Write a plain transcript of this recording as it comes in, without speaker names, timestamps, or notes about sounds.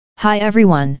Hi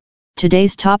everyone,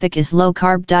 today's topic is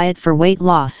low-carb diet for weight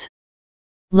loss.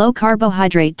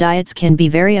 Low-carbohydrate diets can be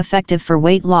very effective for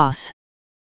weight loss.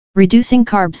 Reducing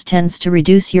carbs tends to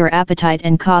reduce your appetite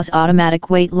and cause automatic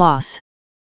weight loss.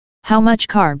 How much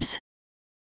carbs?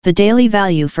 The daily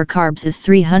value for carbs is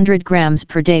 300 grams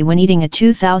per day when eating a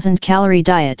 2000-calorie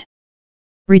diet.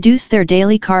 Reduce their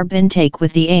daily carb intake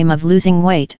with the aim of losing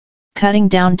weight, cutting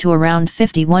down to around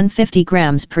 50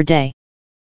 grams per day.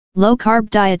 Low-carb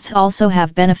diets also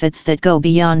have benefits that go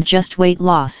beyond just weight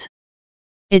loss.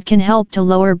 It can help to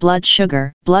lower blood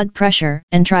sugar, blood pressure,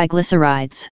 and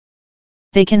triglycerides.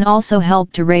 They can also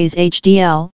help to raise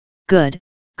HDL, good,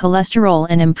 cholesterol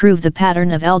and improve the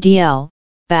pattern of LDL,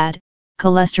 bad,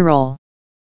 cholesterol.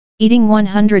 Eating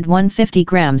 150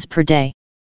 grams per day.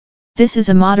 This is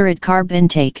a moderate carb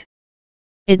intake.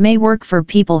 It may work for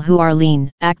people who are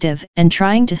lean, active, and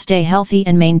trying to stay healthy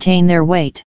and maintain their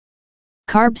weight.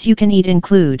 Carbs you can eat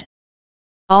include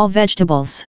all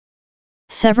vegetables,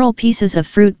 several pieces of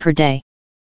fruit per day,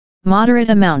 moderate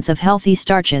amounts of healthy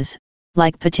starches,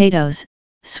 like potatoes,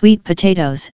 sweet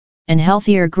potatoes, and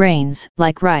healthier grains,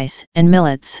 like rice and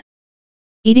millets.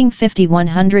 Eating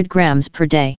 100 grams per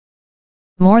day.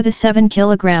 More than 7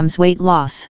 kilograms weight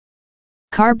loss.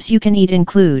 Carbs you can eat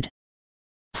include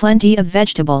plenty of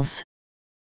vegetables,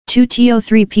 2 to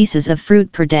 3 pieces of fruit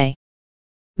per day.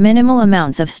 Minimal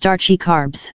amounts of starchy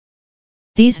carbs.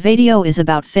 This video is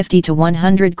about 50 to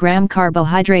 100 gram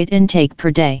carbohydrate intake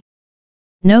per day.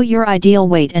 Know your ideal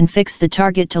weight and fix the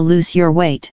target to lose your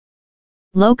weight.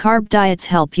 Low-carb diets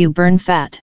help you burn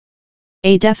fat.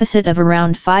 A deficit of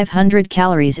around 500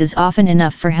 calories is often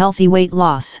enough for healthy weight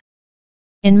loss.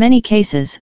 In many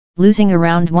cases, losing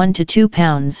around 1 to 2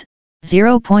 pounds,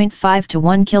 0.5 to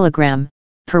 1 kilogram,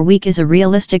 per week is a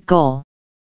realistic goal.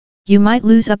 You might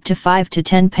lose up to 5 to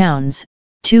 10 pounds,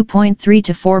 2.3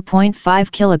 to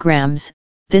 4.5 kilograms,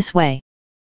 this way.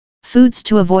 Foods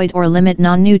to avoid or limit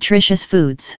non-nutritious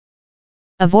foods.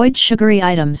 Avoid sugary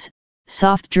items,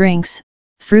 soft drinks,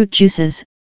 fruit juices,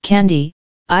 candy,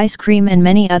 ice cream and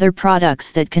many other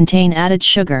products that contain added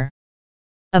sugar.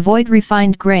 Avoid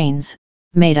refined grains,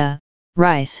 maida,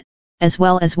 rice, as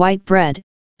well as white bread,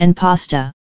 and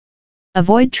pasta.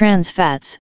 Avoid trans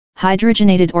fats,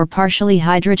 hydrogenated or partially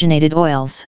hydrogenated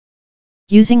oils.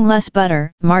 Using less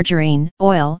butter, margarine,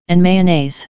 oil, and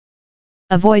mayonnaise.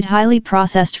 Avoid highly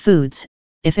processed foods.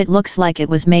 If it looks like it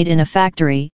was made in a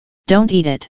factory, don't eat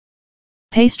it.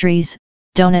 Pastries,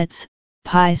 donuts,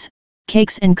 pies,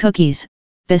 cakes and cookies,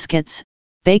 biscuits,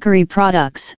 bakery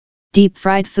products,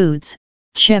 deep-fried foods,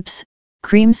 chips,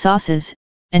 cream sauces,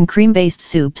 and cream-based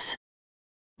soups.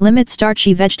 Limit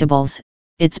starchy vegetables.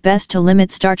 It's best to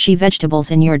limit starchy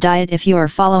vegetables in your diet if you are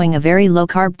following a very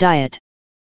low-carb diet.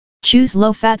 Choose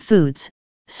low-fat foods,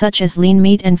 such as lean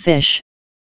meat and fish.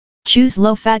 Choose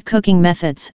low-fat cooking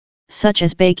methods, such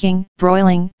as baking,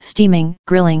 broiling, steaming,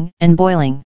 grilling, and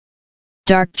boiling.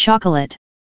 Dark chocolate.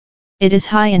 It is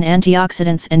high in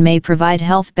antioxidants and may provide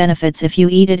health benefits if you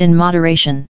eat it in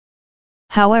moderation.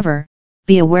 However,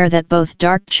 be aware that both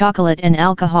dark chocolate and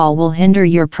alcohol will hinder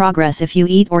your progress if you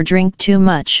eat or drink too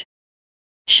much.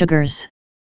 Sugars.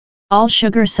 All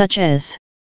sugar such as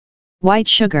white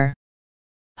sugar,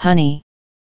 honey,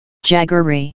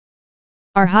 jaggery,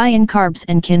 are high in carbs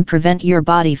and can prevent your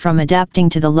body from adapting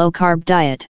to the low-carb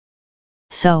diet.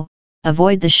 So,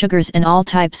 avoid the sugars and all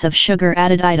types of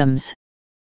sugar-added items.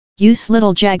 Use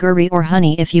little jaggery or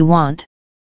honey if you want.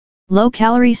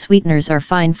 Low-calorie sweeteners are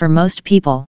fine for most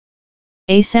people.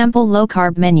 A sample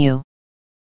low-carb menu.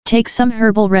 Take some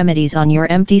herbal remedies on your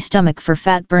empty stomach for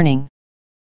fat burning.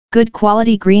 Good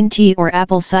quality green tea or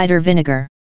apple cider vinegar.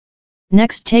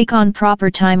 Next, take on proper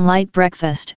time light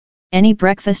breakfast. Any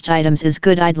breakfast items is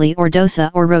good: idli or dosa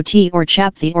or roti or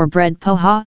chapati or bread,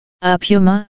 poha,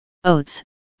 upma, oats,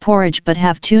 porridge, but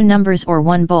have 2 numbers or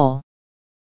 1 bowl.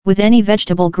 With any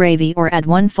vegetable gravy or add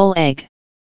 1 full egg.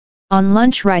 On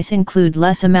lunch, rice include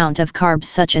less amount of carbs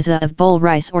such as a of bowl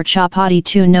rice or chapati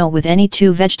 2 no with any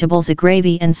 2 vegetables, a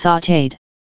gravy and sautéed.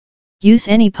 Use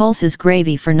any pulses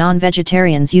gravy for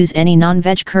non-vegetarians. Use any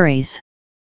non-veg curries.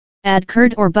 Add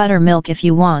curd or buttermilk if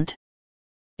you want.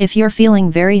 If you're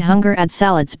feeling very hungry, add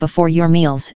salads before your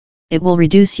meals, it will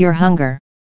reduce your hunger.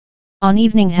 On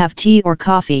evening, have tea or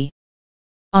coffee.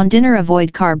 On dinner,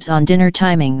 avoid carbs on dinner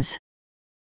timings.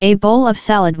 A bowl of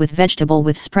salad with vegetable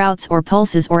with sprouts or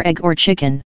pulses or egg or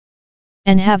chicken.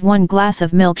 And have 1 glass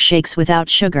of milkshakes without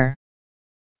sugar.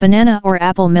 Banana or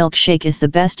apple milkshake is the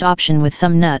best option with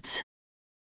some nuts.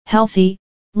 Healthy,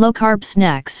 low-carb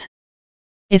snacks.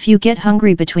 If you get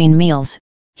hungry between meals,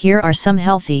 here are some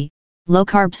healthy,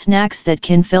 low-carb snacks that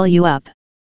can fill you up.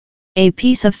 A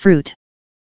piece of fruit.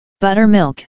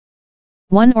 Buttermilk.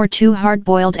 1 or 2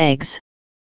 hard-boiled eggs.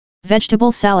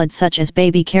 Vegetable salad such as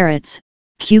baby carrots,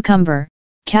 cucumber,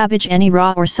 cabbage, any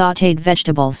raw or sautéed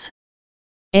vegetables.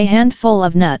 A handful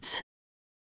of nuts.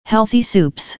 Healthy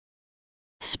soups.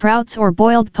 Sprouts or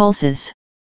boiled pulses.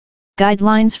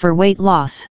 Guidelines for weight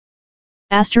loss.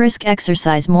 Asterisk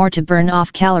exercise more to burn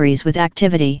off calories with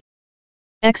activity.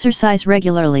 Exercise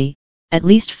regularly, at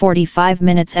least 45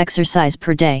 minutes exercise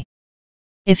per day.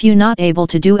 If you not able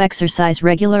to do exercise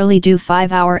regularly, do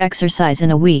 5-hour exercise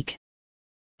in a week.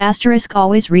 Asterisk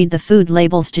always read the food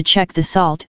labels to check the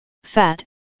salt, fat,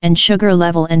 and sugar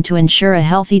level and to ensure a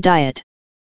healthy diet.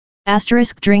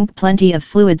 Asterisk drink plenty of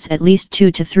fluids, at least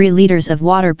 2 to 3 liters of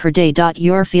water per day.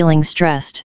 You're feeling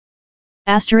stressed.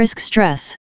 Asterisk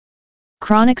stress.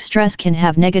 Chronic stress can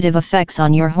have negative effects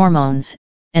on your hormones,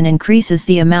 and increases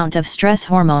the amount of stress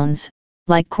hormones,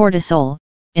 like cortisol,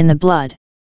 in the blood.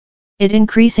 It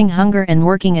increasing hunger and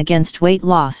working against weight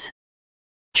loss.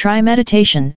 Try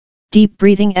meditation, deep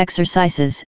breathing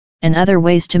exercises, and other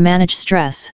ways to manage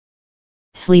stress.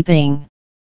 Sleeping.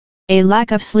 A lack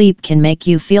of sleep can make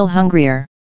you feel hungrier.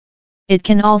 It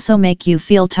can also make you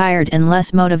feel tired and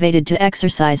less motivated to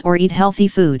exercise or eat healthy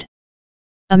food.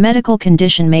 A medical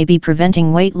condition may be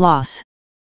preventing weight loss.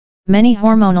 Many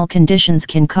hormonal conditions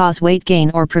can cause weight gain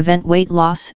or prevent weight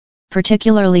loss,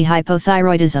 particularly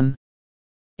hypothyroidism.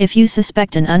 If you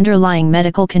suspect an underlying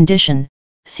medical condition,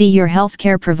 see your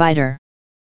healthcare provider.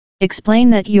 Explain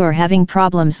that you are having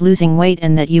problems losing weight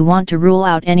and that you want to rule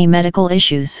out any medical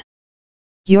issues.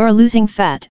 You're losing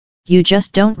fat, you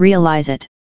just don't realize it.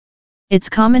 It's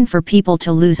common for people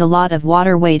to lose a lot of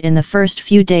water weight in the first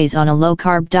few days on a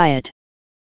low-carb diet.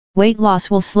 Weight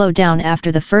loss will slow down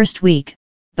after the first week,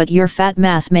 but your fat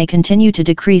mass may continue to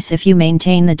decrease if you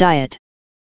maintain the diet.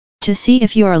 To see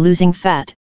if you are losing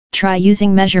fat, try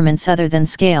using measurements other than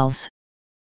scales.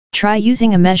 Try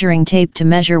using a measuring tape to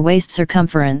measure waist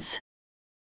circumference.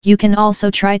 You can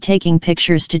also try taking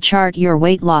pictures to chart your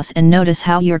weight loss and notice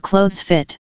how your clothes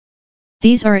fit.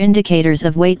 These are indicators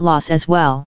of weight loss as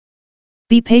well.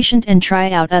 Be patient and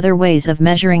try out other ways of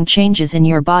measuring changes in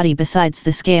your body besides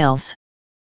the scales.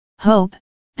 Hope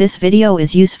this video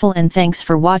is useful and thanks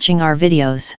for watching our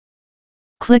videos.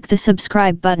 Click the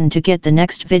subscribe button to get the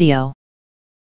next video.